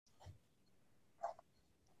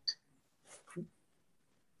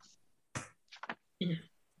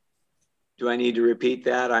Do I need to repeat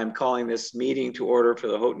that? I'm calling this meeting to order for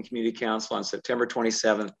the Houghton Community Council on September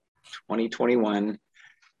 27th, 2021.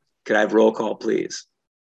 Could I have roll call, please?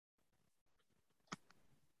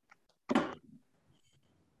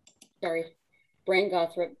 Sorry. Brian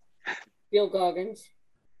Gothrop, Bill Goggins.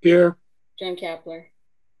 Here. John Kapler.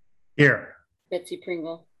 Here. Betsy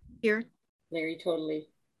Pringle. Here. Larry Totally.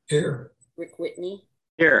 Here. Rick Whitney.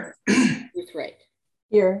 Here. Ruth Wright.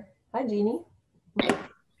 Here. Hi, Jeannie.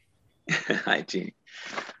 Hi, Jeannie.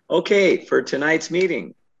 Okay, for tonight's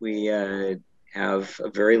meeting, we have a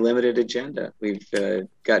very limited agenda. We've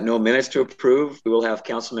got no minutes to approve. We will have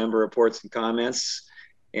council member reports and comments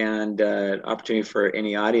and opportunity for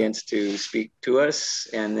any audience to speak to us,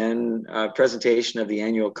 and then a presentation of the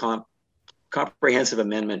annual comprehensive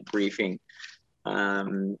amendment briefing.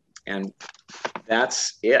 And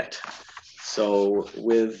that's it. So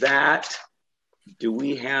with that, do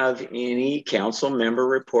we have any council member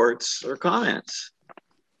reports or comments?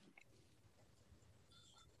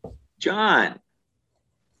 John.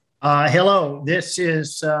 Hello, this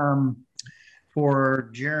is for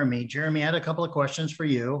Jeremy. Jeremy, I had a couple of questions for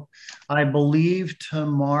you. I believe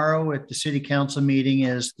tomorrow at the city council meeting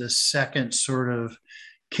is the second sort of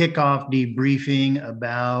kickoff debriefing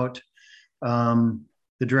about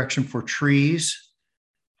the direction for trees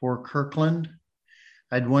for Kirkland.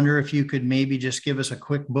 I'd wonder if you could maybe just give us a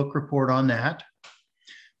quick book report on that.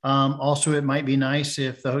 Also, it might be nice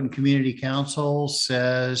if the Houghton Community Council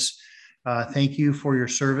says, thank you for your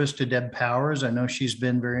service to Deb Powers. I know she's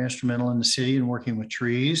been very instrumental in the city in working with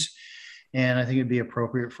trees. And I think it'd be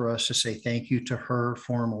appropriate for us to say thank you to her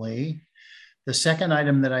formally. The second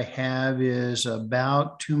item that I have is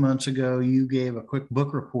about 2 months ago, you gave a quick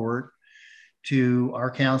book report to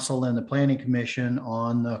our council and the Planning Commission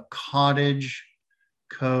on the cottage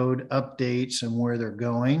code updates and where they're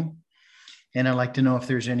going. And I'd like to know if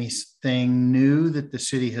there's anything new that the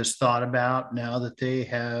city has thought about now that they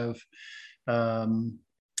have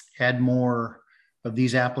had more of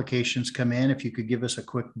these applications come in. If you could give us a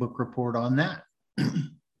quick book report on that.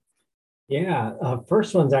 Yeah,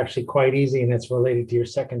 first one's actually quite easy, and it's related to your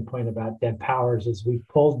second point about Deb Powers. Is we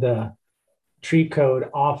pulled the tree code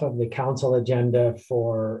off of the council agenda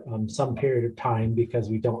for some period of time because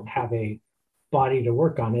we don't have a body to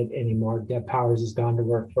work on it anymore. Deb Powers has gone to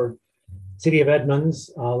work for City of Edmonds.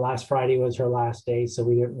 Last Friday was her last day, so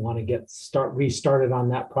we didn't want to restarted on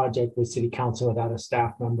that project with City Council without a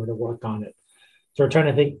staff member to work on it. So we're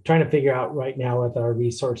trying to figure out right now with our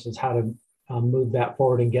resources how to move that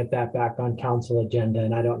forward and get that back on council agenda.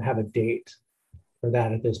 And I don't have a date for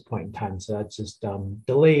that at this point in time, so that's just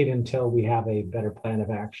delayed until we have a better plan of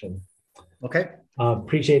action. Okay.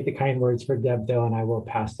 Appreciate the kind words for Deb, though, and I will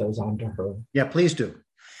pass those on to her. Yeah, please do.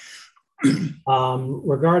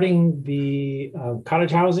 Regarding the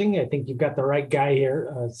cottage housing, I think you've got the right guy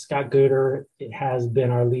here. Scott Gooder has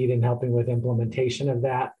been our lead in helping with implementation of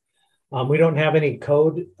that. We don't have any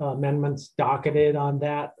code amendments docketed on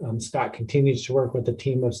that. Scott continues to work with a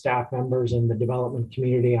team of staff members in the development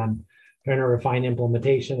community on trying to refine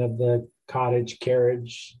implementation of the cottage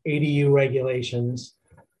carriage ADU regulations.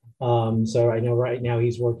 So I know right now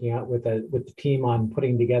he's working out with the team on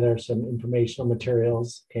putting together some informational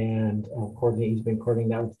materials, and he's been coordinating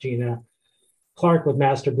that with Gina Clark with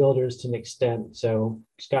Master Builders to an extent. So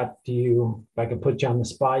Scott, if I can put you on the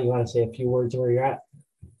spot, you want to say a few words where you're at?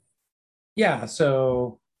 Yeah,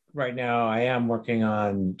 so right now I am working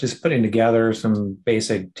on just putting together some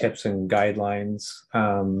basic tips and guidelines,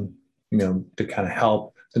 to kind of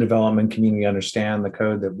help the development community understand the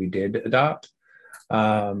code that we did adopt.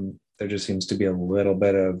 There just seems to be a little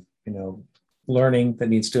bit of, learning that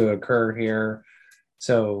needs to occur here.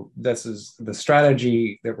 So this is the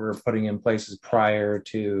strategy that we're putting in place is prior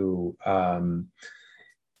to,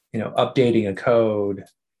 updating a code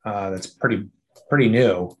that's pretty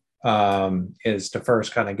new, is to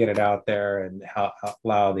first kind of get it out there and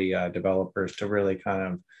allow the developers to really kind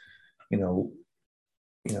of,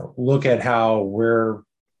 look at how we're,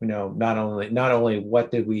 not only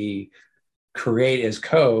what did we create as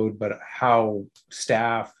code, but how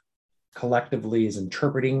staff collectively is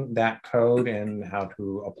interpreting that code and how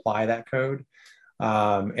to apply that code.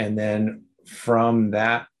 And then from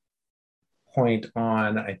that point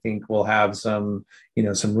on, I think we'll have some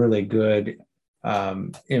really good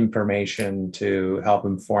information to help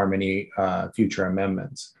inform any future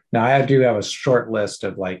amendments. Now, I do have a short list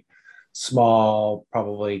of small,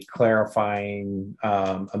 probably clarifying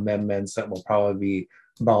amendments that will probably be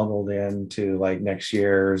bundled into next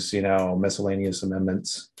year's, miscellaneous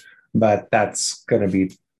amendments. But that's going to be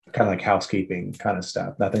kind of like housekeeping kind of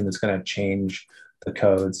stuff. Nothing that's going to change the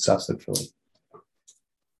code substantively.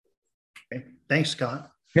 Okay. Thanks, Scott.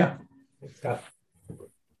 Yeah. Thanks, Scott.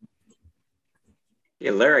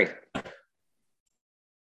 Yeah, Larry.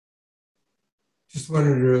 Just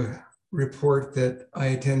wanted to report that I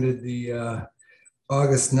attended the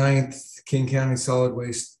August 9th King County Solid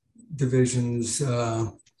Waste Division's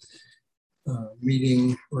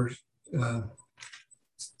meeting or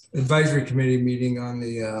advisory committee meeting on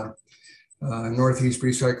the Northeast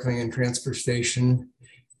Recycling and Transfer Station.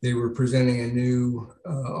 They were presenting a new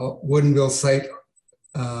Woodinville site,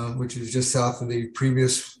 which is just south of the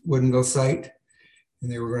previous Woodinville site.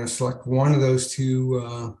 And they were going to select one of those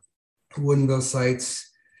two Woodinville sites,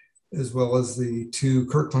 as well as the two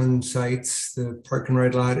Kirkland sites, the park and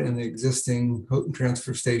ride lot and the existing Houghton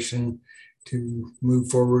transfer station, to move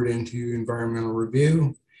forward into environmental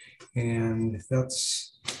review. And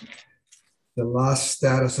that's the last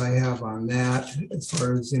status I have on that as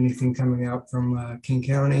far as anything coming out from King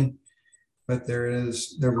County. But there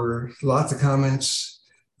were lots of comments,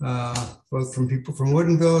 both from people from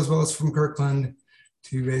Woodinville as well as from Kirkland,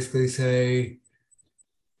 to basically say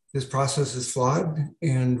this process is flawed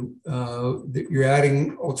and that you're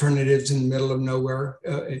adding alternatives in the middle of nowhere,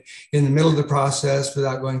 in the middle of the process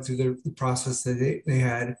without going through the process that they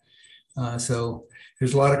had. So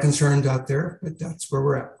there's a lot of concerns out there, but that's where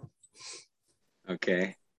we're at.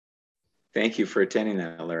 Okay. Thank you for attending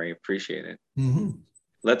that, Larry. Appreciate it. Mm-hmm.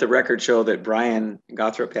 Let the record show that Brian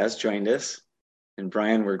Gothrop has joined us. And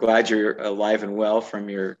Brian, we're glad you're alive and well from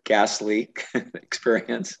your gas leak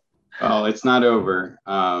experience. Well, it's not over.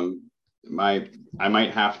 I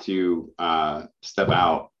might have to step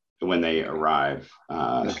out when they arrive.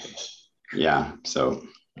 Okay. Yeah, so.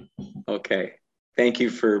 Okay. Thank you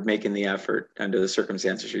for making the effort under the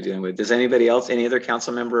circumstances you're dealing with. Does anybody else, any other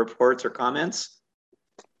council member reports or comments?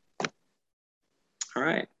 All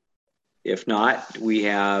right. If not, we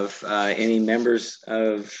have any members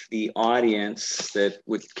of the audience that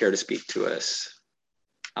would care to speak to us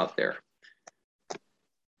out there.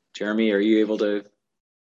 Jeremy, are you able to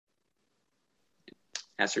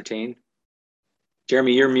ascertain?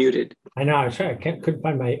 Jeremy, you're muted. I know, I was trying, couldn't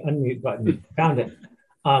find my unmute button. Found it.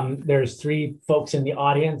 There's three folks in the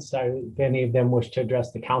audience. If any of them wish to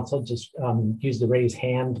address the council, just use the raise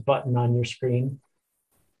hand button on your screen.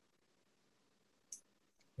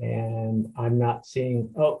 And I'm not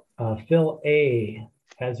seeing, Phil A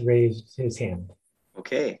has raised his hand.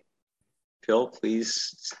 Okay. Phil,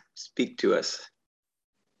 please speak to us.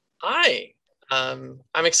 Hi, I'm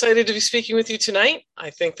excited to be speaking with you tonight. I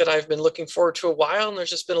think that I've been looking forward to a while and there's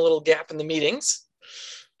just been a little gap in the meetings.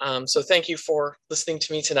 So thank you for listening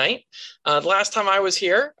to me tonight. The last time I was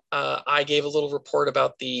here, I gave a little report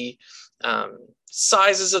about the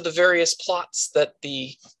sizes of the various plots that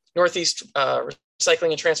the Northeast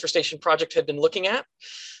Recycling and Transfer Station project had been looking at.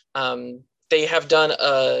 They have done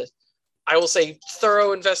I will say,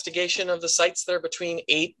 thorough investigation of the sites that are between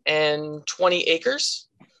 8 and 20 acres.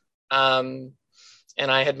 And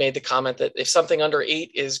I had made the comment that if something under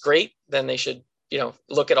 8 is great, then they should,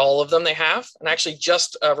 look at all of them they have. And actually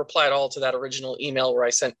just replied all to that original email where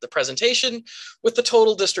I sent the presentation with the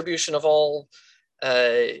total distribution of all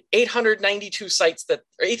 892 sites or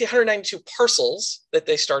 892 parcels that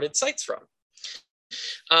they started sites from.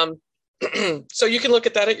 So you can look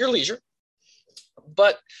at that at your leisure.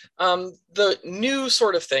 But the new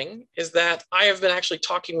sort of thing is that I have been actually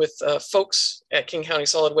talking with folks at King County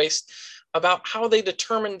Solid Waste about how they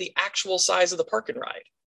determine the actual size of the park and ride,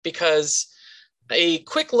 because a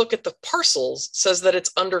quick look at the parcels says that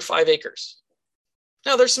it's under 5 acres.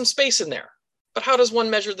 Now there's some space in there, but how does one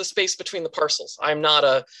measure the space between the parcels? I'm not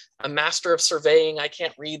a master of surveying. I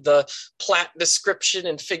can't read the plat description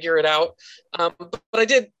and figure it out. But I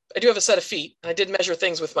do have a set of feet. I did measure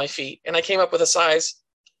things with my feet, and I came up with a size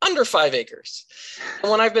under 5 acres.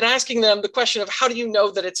 And when I've been asking them the question of how do you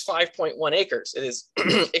know that it's 5.1 acres? It is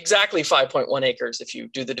exactly 5.1 acres if you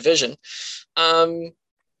do the division.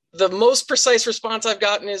 The most precise response I've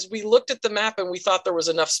gotten is we looked at the map and we thought there was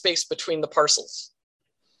enough space between the parcels.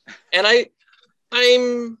 And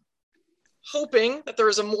I'm hoping that there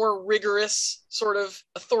is a more rigorous sort of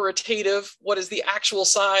authoritative, what is the actual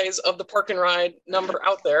size of the park and ride number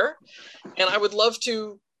out there. And I would love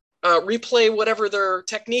to replay whatever their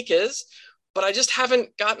technique is, but I just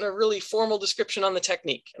haven't gotten a really formal description on the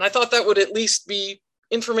technique. And I thought that would at least be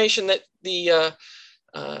information that the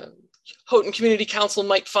Houghton Community Council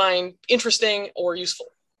might find interesting or useful.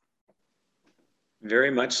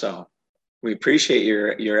 Very much so. We appreciate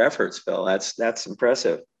your efforts, Phil. That's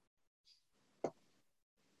impressive.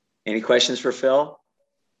 Any questions for Phil?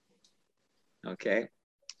 Okay.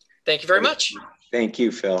 Thank you very much. Thank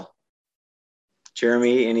you, Phil.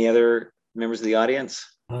 Jeremy, any other members of the audience?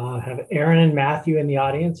 Have Aaron and Matthew in the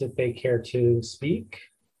audience if they care to speak.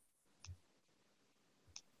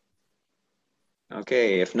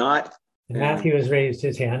 Okay, if not. Matthew has raised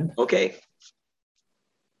his hand. Okay.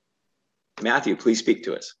 Matthew, please speak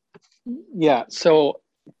to us. Yeah, so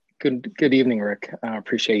good evening, Rick. I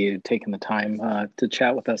appreciate you taking the time to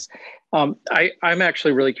chat with us. I'm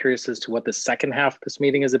actually really curious as to what the second half of this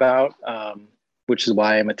meeting is about, which is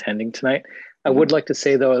why I'm attending tonight. I would like to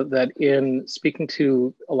say, though, that in speaking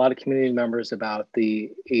to a lot of community members about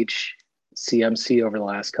the HCMC over the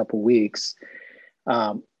last couple of weeks,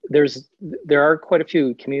 there are quite a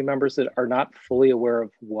few community members that are not fully aware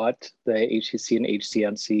of what the HCC and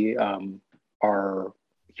HCMC are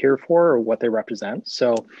here for or what they represent.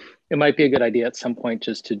 So it might be a good idea at some point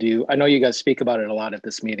just to do, I know you guys speak about it a lot at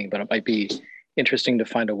this meeting, but it might be interesting to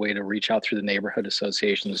find a way to reach out through the neighborhood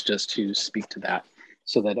associations just to speak to that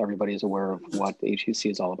so that everybody is aware of what the HCC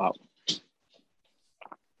is all about.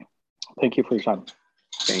 Thank you for your time.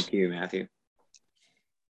 Thank you, Matthew.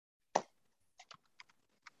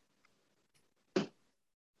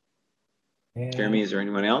 And Jeremy, is there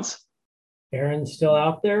anyone else? Aaron's still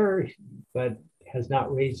out there, but has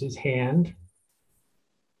not raised his hand.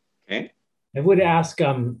 Okay. I would ask,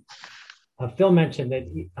 Phil mentioned that,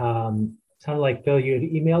 sounded like, Phil, you had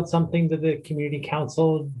emailed something to the community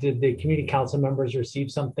council. Did the community council members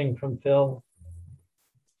receive something from Phil?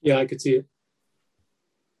 Yeah, I could see it.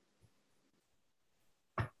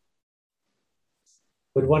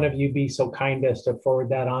 Would one of you be so kind as to forward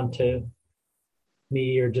that on to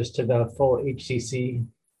me or just to the full HCC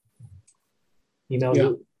email?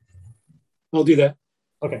 Yeah, I'll do that.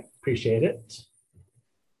 Okay, appreciate it.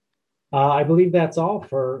 I believe that's all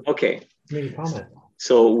for community comment.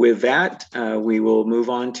 So with that, we will move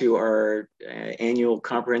on to our annual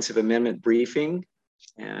comprehensive amendment briefing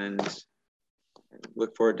and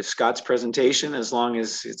look forward to Scott's presentation as long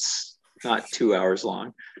as it's not 2 hours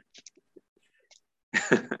long.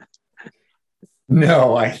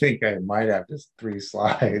 No, I think I might have just 3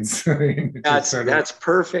 slides. I mean, that's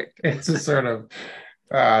perfect. It's a sort of,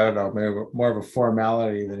 I don't know, maybe more of a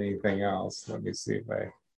formality than anything else. Let me see if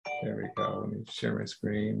there we go. Let me share my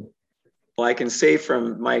screen. Well, I can say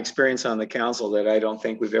from my experience on the council that I don't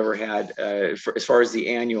think we've ever had, as far as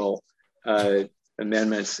the annual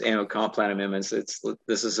amendments, annual comp plan amendments,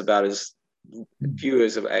 this is about as few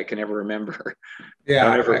as I can ever remember. Yeah,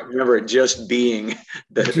 I remember it just being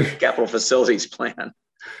the capital facilities plan.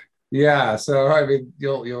 Yeah, so I mean,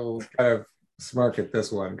 you'll kind of smirk at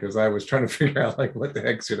this one because I was trying to figure out like what the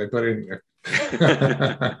heck should I put in here.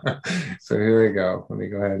 So here we go. Let me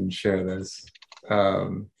go ahead and share this.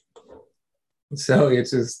 So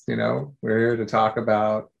it's just, we're here to talk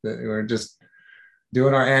about we're just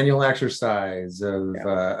doing our annual exercise of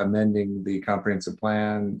amending the comprehensive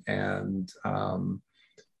plan and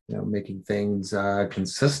making things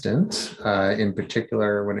consistent, in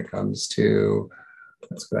particular when it comes to,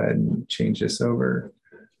 let's go ahead and change this over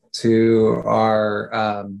to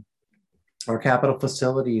our capital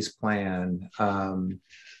facilities plan.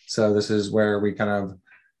 So this is where we kind of,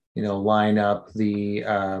 line up the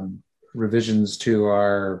revisions to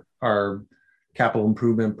our capital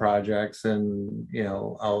improvement projects and,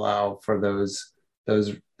 allow for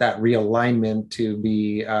that realignment to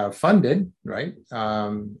be funded, right?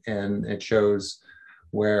 And it shows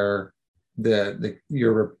where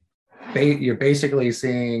you're basically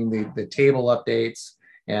seeing the table updates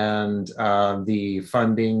and the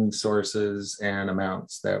funding sources and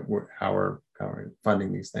amounts that how we're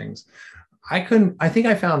funding these things. I think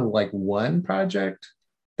I found like one project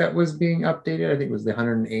that was being updated. I think it was the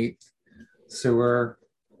 108th sewer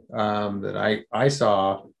that I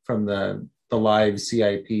saw from the live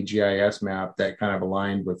CIP GIS map that kind of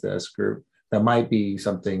aligned with this group. That might be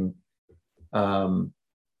something, to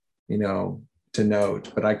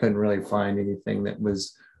note, but I couldn't really find anything that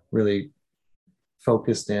was really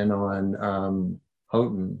focused in on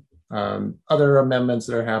Houghton. Other amendments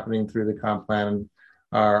that are happening through the comp plan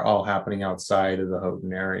are all happening outside of the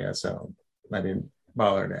Houghton area, so I didn't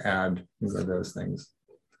bother to add those things.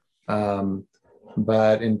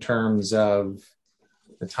 But in terms of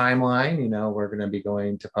the timeline, we're going to be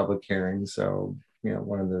going to public hearings. So,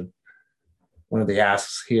 one of the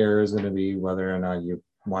asks here is going to be whether or not you're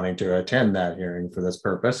wanting to attend that hearing for this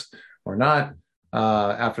purpose or not.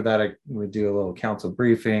 After that, we do a little council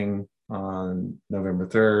briefing on November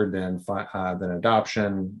 3rd, then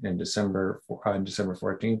adoption in December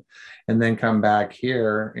 14th, and then come back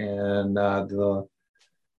here in the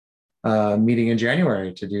meeting in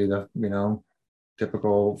January to do the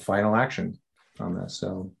typical final action on this.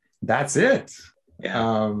 So that's it.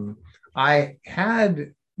 Yeah. I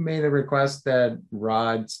had made a request that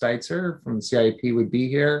Rod Steitzer from CIP would be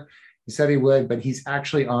here. He said he would, but he's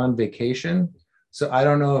actually on vacation. So I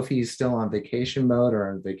don't know if he's still on vacation mode or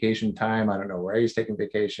on vacation time. I don't know where he's taking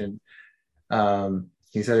vacation.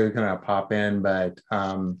 He said he was gonna pop in, but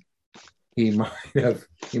he might have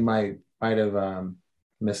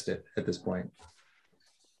missed it at this point.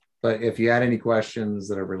 But if you had any questions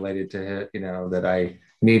that are related to it, that I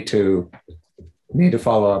need to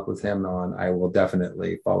follow up with him on, I will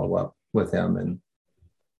definitely follow up with him and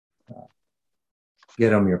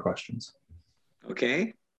get him your questions.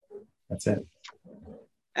 Okay. That's it.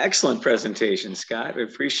 Excellent presentation, Scott. I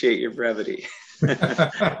appreciate your brevity.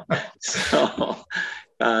 So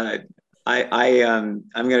I'm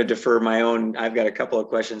going to defer my own. I've got a couple of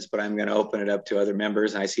questions, but I'm going to open it up to other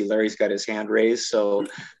members. And I see Larry's got his hand raised. So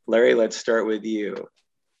Larry, let's start with you.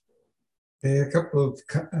 Okay, a couple of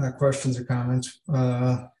questions or comments.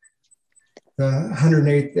 The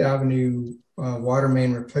 108th Avenue water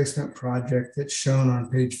main replacement project that's shown on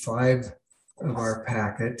page 5 of our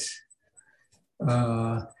packet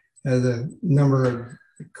has a number of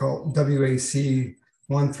called WAC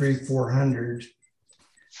 13400,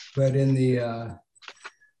 but in the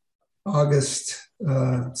August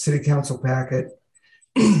City Council packet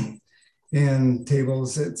and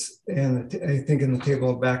tables, and I think in the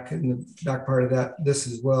table back in the back part of that, this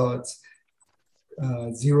as well, it's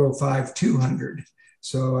 05200.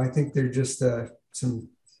 So I think there's just a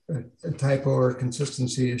typo or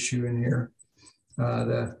consistency issue in here.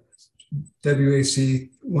 The WAC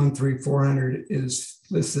 13400 is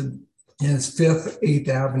listed as 5th, 8th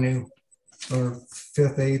Avenue or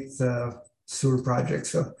 5th, 8th sewer project.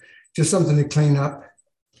 So just something to clean up.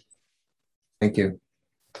 Thank you.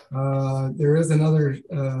 There is another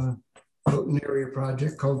Hilton area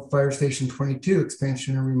project called Fire Station 22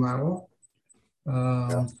 expansion and remodel.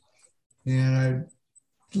 And I'd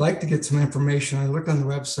like to get some information. I looked on the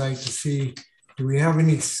website to see, do we have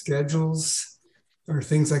any schedules or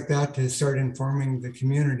things like that to start informing the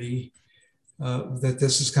community that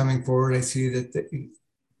this is coming forward? I see that the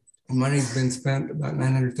money's been spent, about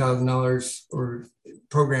 $900,000 or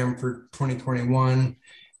program for 2021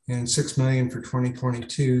 and $6 million for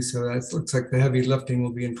 2022. So that looks like the heavy lifting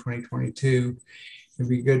will be in 2022. It'd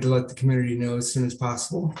be good to let the community know as soon as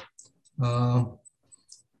possible.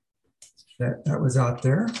 That was out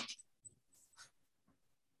there.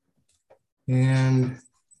 And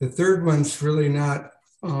the third one's really not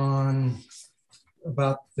on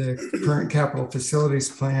about the current capital facilities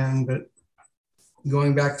plan, but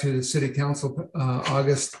going back to the City Council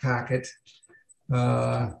August packet,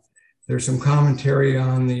 there's some commentary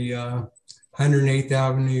on the 108th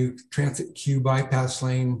Avenue Transit Queue bypass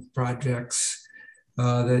lane projects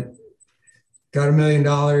that got $1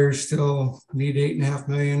 million, still need $8.5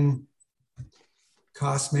 million.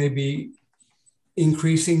 Costs may be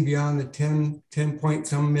increasing beyond the 10 point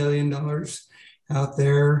some million dollars out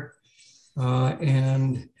there,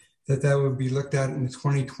 and that would be looked at in the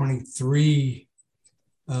 2023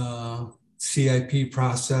 CIP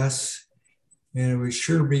process. And it would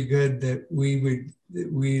sure be good that we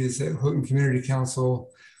as the Houghton Community Council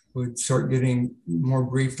would start getting more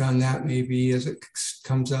briefed on that maybe as it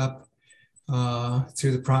comes up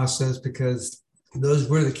through the process, because those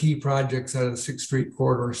were the key projects out of the 6th Street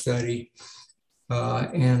corridor study.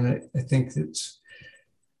 And I think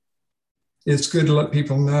it's good to let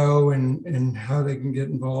people know and how they can get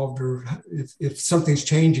involved, or if something's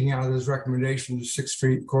changing out of those recommendations, 6th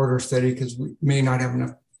Street corridor study, because we may not have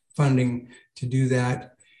enough funding to do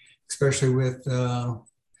that, especially with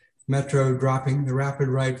Metro dropping the rapid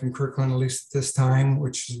ride from Kirkland, at least at this time,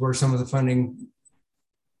 which is where some of the funding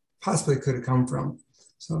possibly could have come from.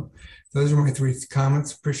 So those are my 3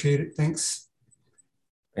 comments. Appreciate it. Thanks.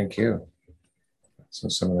 Thank you. So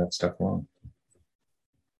some of that stuff along.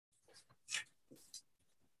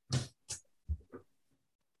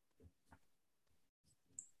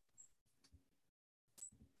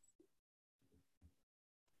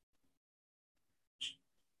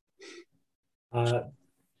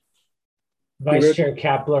 Vice Chair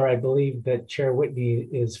Kapler, I believe that Chair Whitney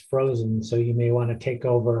is frozen, so you may want to take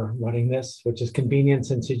over running this, which is convenient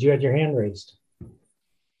since you had your hand raised.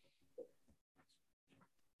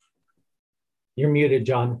 You're muted,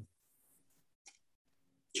 John.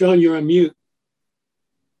 John, you're on mute.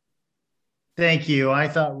 Thank you. I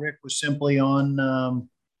thought Rick was simply on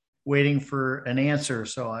waiting for an answer,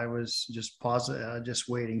 so I was just just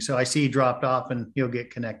waiting. So I see he dropped off, and he'll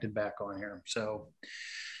get connected back on here.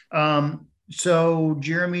 So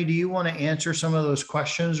Jeremy, do you want to answer some of those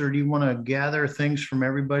questions, or do you want to gather things from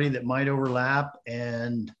everybody that might overlap,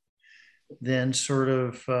 and then sort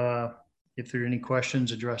of if there are any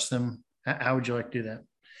questions, address them. How would you like to do that?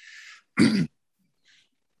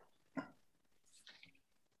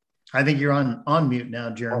 I think you're on mute now,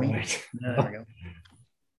 Jeremy. Right. There we go.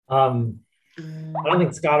 I don't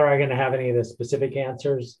think Scott or I are going to have any of the specific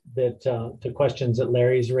answers that to questions that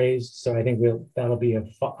Larry's raised. So I think that'll be a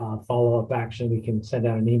follow-up action. We can send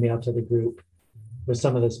out an email to the group with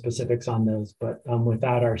some of the specifics on those. But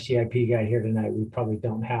without our CIP guy here tonight, we probably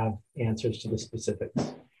don't have answers to the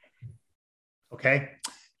specifics. Okay.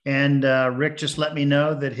 And Rick just let me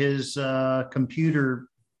know that his computer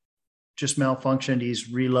just malfunctioned.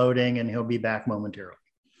 He's reloading and he'll be back momentarily.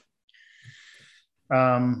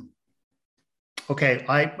 Okay,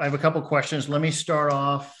 I have a couple questions. Let me start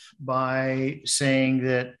off by saying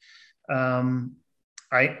that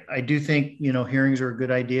I do think, hearings are a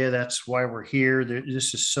good idea. That's why we're here.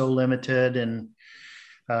 This is so limited, and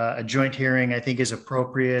a joint hearing I think is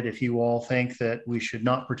appropriate. If you all think that we should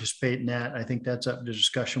not participate in that, I think that's up to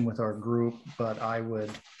discussion with our group, but I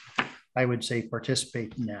would say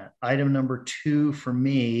participate in that. Item number 2 for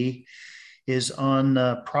me is on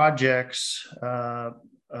projects,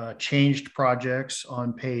 changed projects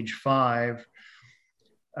on page 5.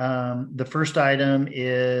 The first item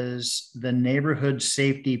is the neighborhood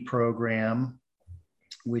safety program,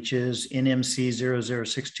 which is NMC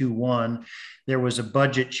 00621. There was a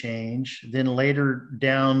budget change. Then later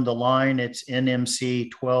down the line, it's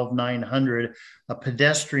NMC 12900, a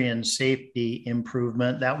pedestrian safety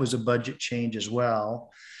improvement. That was a budget change as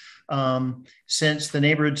well. Since the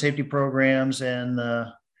neighborhood safety programs and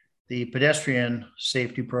the pedestrian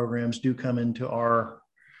safety programs do come into our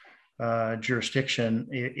jurisdiction,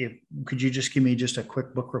 could you just give me just a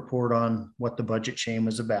quick book report on what the budget change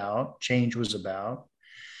was about?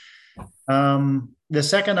 The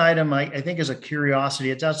second item I think is a curiosity.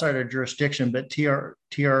 It's outside our jurisdiction, but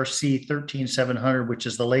TRC 13700, which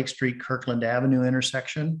is the Lake Street Kirkland Avenue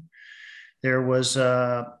intersection. There was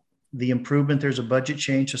the improvement. There's a budget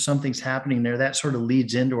change, so something's happening there. That sort of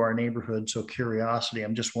leads into our neighborhood. So curiosity.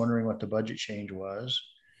 I'm just wondering what the budget change was.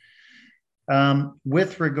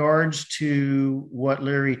 With regards to what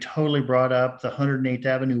Larry totally brought up, the 108th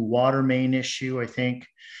Avenue water main issue, I think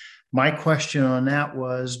my question on that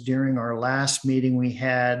was during our last meeting, we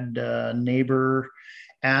had a neighbor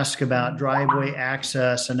ask about driveway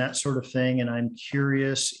access and that sort of thing. And I'm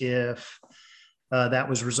curious if that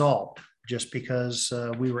was resolved, just because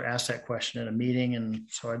we were asked that question at a meeting. And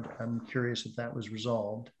so I'm curious if that was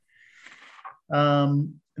resolved.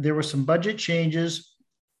 There were some budget changes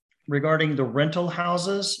regarding the rental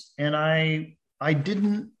houses, and I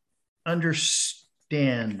didn't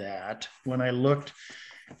understand that when I looked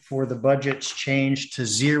for the budgets changed to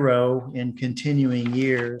 0 in continuing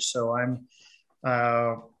years. So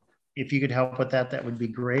if you could help with that, that would be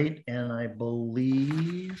great. And I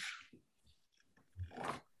believe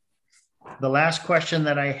the last question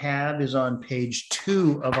that I have is on page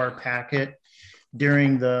 2 of our packet.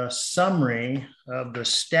 During the summary of the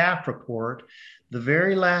staff report, the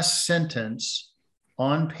very last sentence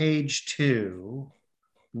on page 2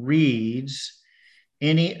 reads,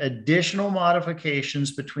 any additional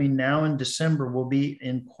modifications between now and December will be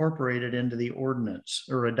incorporated into the ordinance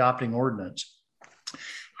or adopting ordinance.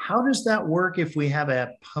 How does that work if we have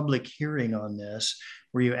a public hearing on this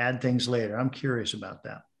where you add things later? I'm curious about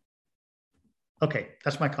that. Okay,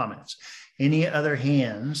 that's my comments. Any other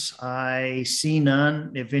hands? I see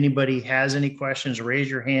none. If anybody has any questions, raise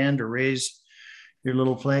your hand or raise your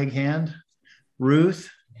little flag hand. Ruth,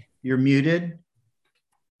 you're muted.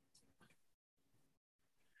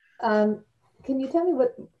 Can you tell me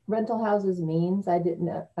what rental houses means? I didn't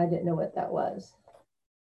know what that was.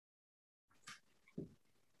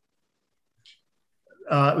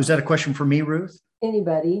 Was that a question for me, Ruth?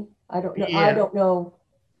 Anybody? I don't know. Yeah. I don't know.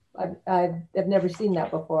 I've never seen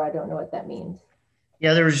that before. I don't know what that means.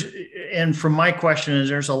 Yeah, and from my question is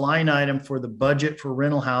there's a line item for the budget for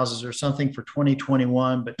rental houses or something for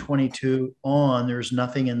 2021, but 22 on, there's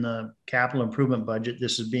nothing in the capital improvement budget.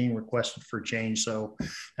 This is being requested for change. So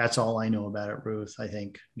that's all I know about it, Ruth, I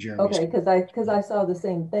think, Jeremy. Okay, because I saw the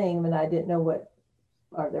same thing and I didn't know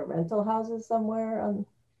are there rental houses somewhere on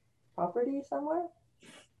property somewhere?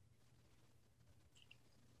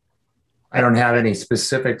 I don't have any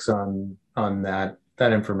specifics on that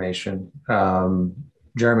information.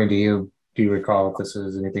 Jeremy, do you recall if this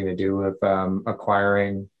has anything to do with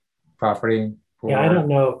acquiring property? Yeah, I don't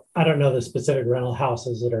know the specific rental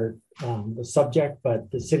houses that are the subject,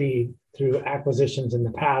 but the city, through acquisitions in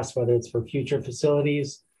the past, whether it's for future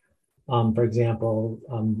facilities, for example,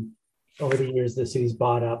 over the years, the city's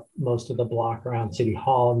bought up most of the block around City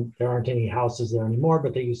Hall. There aren't any houses there anymore,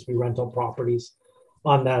 but there used to be rental properties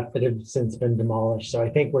on that that have since been demolished. So I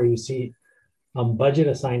think where you see budget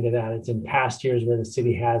assigned to that, it's in past years where the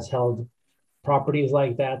city has held properties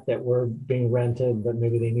like that that were being rented, but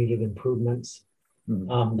maybe they needed improvements.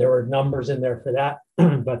 There were numbers in there for that,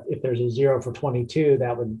 but if there's a 0 for 22,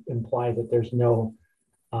 that would imply that there's no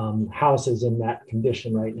houses in that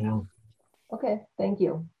condition right now. Okay, thank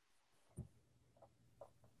you.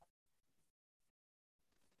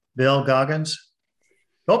 Bill Goggins.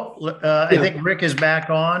 Oh, I think Rick is back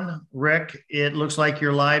on. Rick, it looks like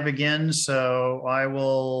you're live again, so I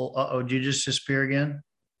will, did you just disappear again?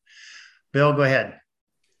 Bill, go ahead.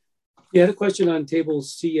 Yeah, I had a question on table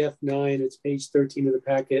CF9. It's page 13 of the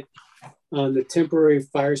packet. On the temporary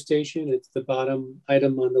fire station, it's the bottom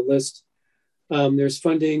item on the list. There's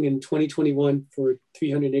funding in 2021 for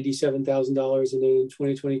 $387,000, and then in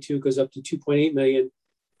 2022 goes up to 2.8 million.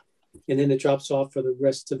 And then it drops off for the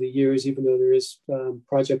rest of the years, even though there is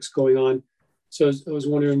projects going on. So I was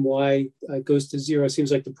wondering why it goes to 0. It seems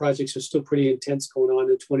like the projects are still pretty intense going on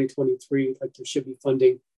in 2023, like there should be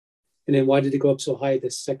funding. And then why did it go up so high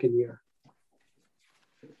this second year?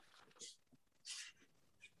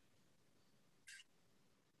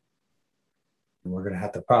 We're going to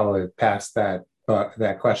have to probably pass that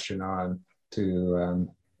question on to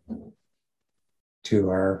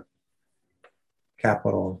our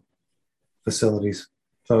capital facilities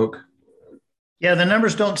folk. Yeah, the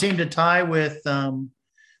numbers don't seem to tie with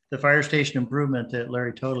the fire station improvement that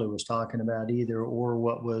Larry Totally was talking about either, or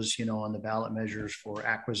what was, on the ballot measures for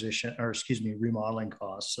acquisition, or excuse me, remodeling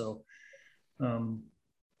costs. So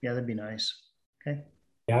yeah, that'd be nice. Okay.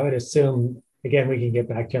 Yeah, I would assume, again, we can get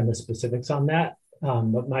back to you on the specifics on that.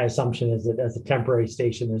 But my assumption is that as a temporary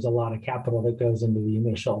station, there's a lot of capital that goes into the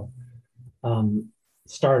initial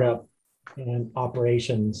startup and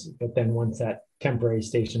operations. But then once that temporary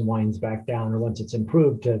station winds back down, or once it's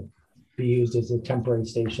improved to be used as a temporary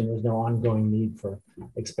station, there's no ongoing need for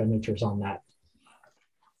expenditures on that.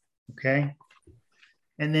 Okay.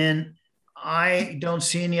 And then I don't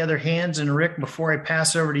see any other hands. And Rick, before I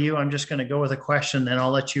pass over to you, I'm just going to go with a question, then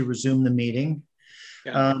I'll let you resume the meeting.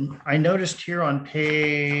 Yeah. I noticed here on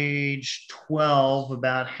page 12,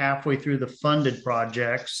 about halfway through the funded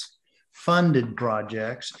projects,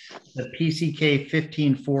 the PCK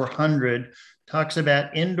 15400 talks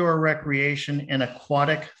about indoor recreation and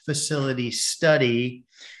aquatic facility study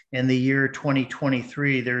in the year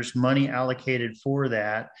 2023. There's money allocated for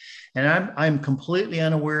that. And I'm completely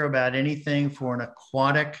unaware about anything for an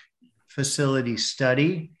aquatic facility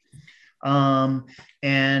study.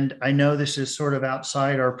 And I know this is sort of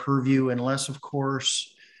outside our purview, unless, of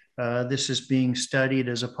course, this is being studied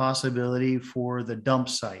as a possibility for the dump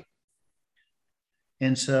site.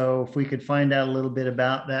 And so if we could find out a little bit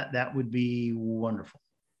about that, that would be wonderful.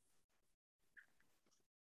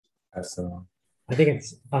 I think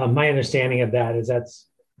it's my understanding of that is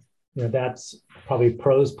that's probably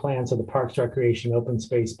pros plans of the Parks Recreation Open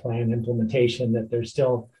Space Plan implementation, that there's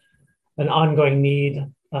still an ongoing need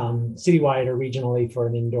citywide or regionally for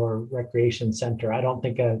an indoor recreation center. I don't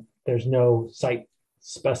think there's no site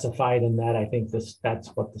specified in that. I think that's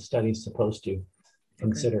what the study is supposed to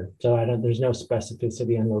consider. Okay. So there's no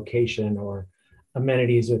specificity on location or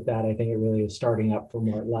amenities with that. I think it really is starting up from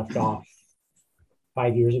where it left off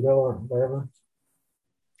 5 years ago or wherever.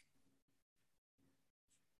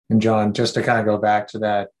 And John, just to kind of go back to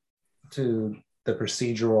that, to the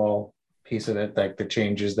procedural piece of it, like the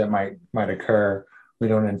changes that might occur, we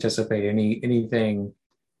don't anticipate anything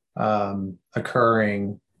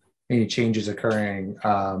occurring, any changes occurring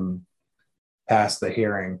past the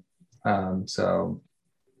hearing. So,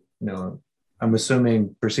 I'm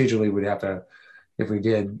assuming procedurally we'd have to, if we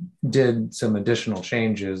did some additional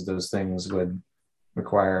changes, those things would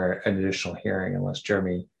require an additional hearing, unless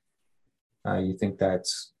Jeremy, you think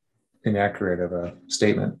that's inaccurate of a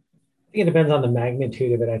statement. I think it depends on the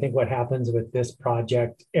magnitude of it. I think what happens with this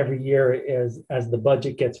project every year is, as the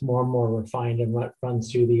budget gets more and more refined and what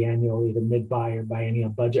runs through the annual, either mid-buy or biennial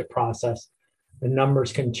budget process, the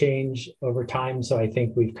numbers can change over time. So I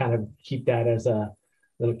think we've kind of keep that as a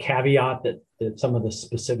little caveat that some of the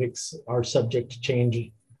specifics are subject to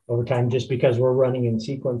change over time, just because we're running in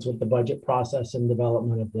sequence with the budget process and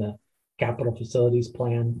development of the capital facilities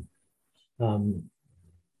plan.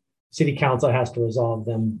 City Council has to resolve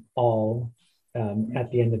them all at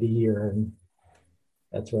the end of the year, and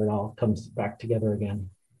that's where it all comes back together again.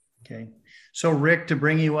 Okay. So Rick, to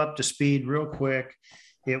bring you up to speed real quick,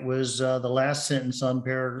 it was the last sentence on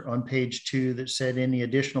page 2 that said any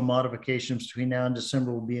additional modifications between now and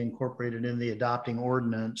December will be incorporated in the adopting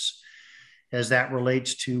ordinance. as that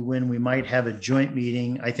relates to when we might have a joint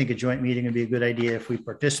meeting. I think a joint meeting would be a good idea if we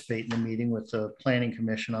participate in the meeting with the Planning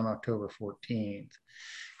Commission on October 14th.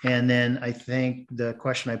 And then I think the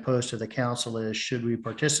question I posed to the council is, should we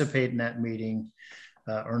participate in that meeting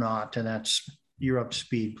or not? And that's, you're up to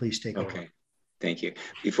speed. Please take over. Okay, thank you.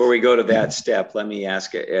 Before we go to that step, let me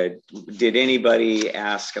ask, did anybody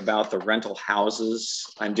ask about the rental houses?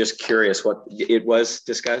 I'm just curious what it was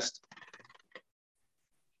discussed.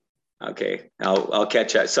 Okay, I'll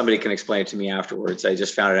catch up. Somebody can explain it to me afterwards. I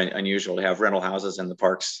just found it unusual to have rental houses in the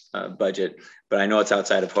parks budget, but I know it's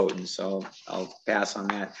outside of Houghton, so I'll pass on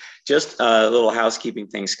that. Just a little housekeeping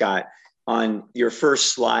thing, Scott. On your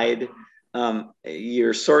first slide,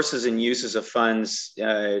 your sources and uses of funds,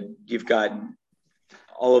 you've got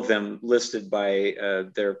all of them listed by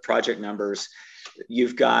their project numbers.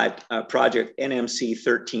 You've got project NMC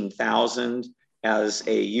 13,000 as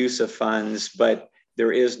a use of funds, but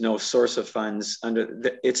there is no source of funds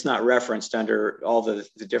it's not referenced under all the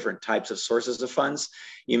different types of sources of funds.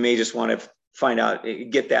 You may just want to find out,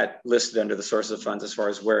 get that listed under the source of funds as far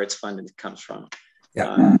as where it's funded comes from.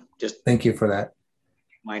 Yeah, just thank you for that.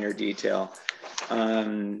 Minor detail.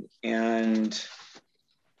 And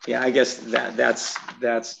yeah, I guess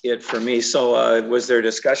that's it for me. So was there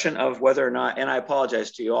discussion of whether or not, and I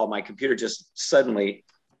apologize to you all, my computer just suddenly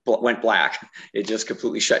went black. It just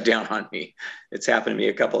completely shut down on me. It's happened to me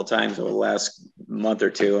a couple of times over the last month or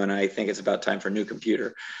two, and I think it's about time for a new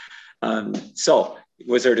computer. So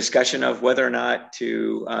was there discussion of whether or not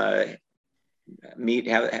to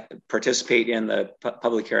participate in the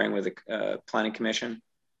public hearing with the Planning Commission?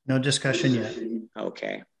 No discussion yet.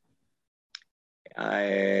 Okay.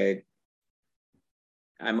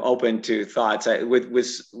 I'm open to thoughts.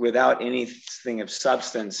 Without anything of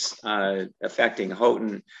substance affecting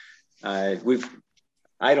Houghton, I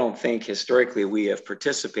don't think historically we have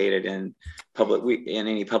participated in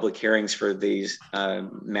any public hearings for these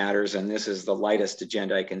matters, and this is the lightest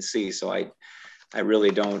agenda I can see. So I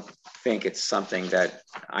really don't think it's something that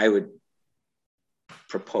I would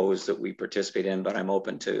propose that we participate in, but I'm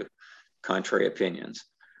open to contrary opinions.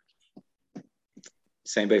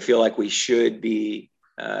 Does anybody feel like we should be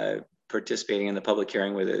participating in the public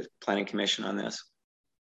hearing with the Planning Commission on this?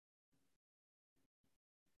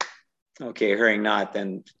 Okay, hearing not,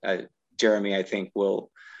 then Jeremy, I think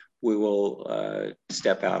we will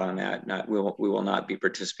step out on that. We will not be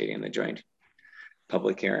participating in the joint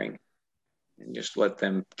public hearing, and just let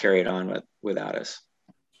them carry it on without us.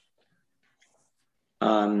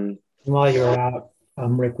 While you're out,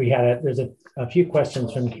 Rick, there's a few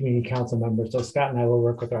questions from community council members. So Scott and I will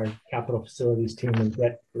work with our capital facilities team and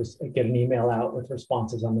get an email out with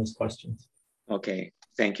responses on those questions. Okay,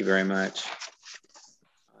 thank you very much.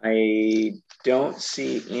 I don't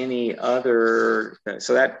see any other,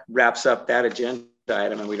 so that wraps up that agenda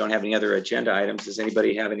item, and we don't have any other agenda items. Does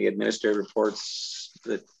anybody have any administrative reports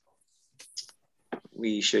that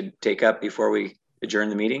we should take up before we adjourn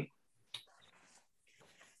the meeting?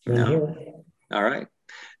 No. All right.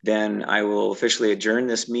 Then I will officially adjourn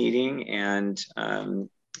this meeting, and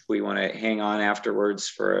we want to hang on afterwards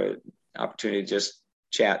for an opportunity to just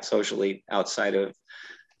chat socially outside of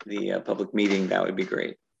the public meeting. That would be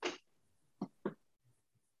great.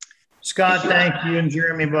 Scott, thank you, and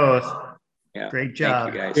Jeremy both. Yeah. Great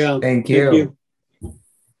job. Thank you, guys. Yeah, Thank you.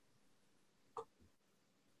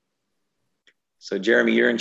 So Jeremy, you're in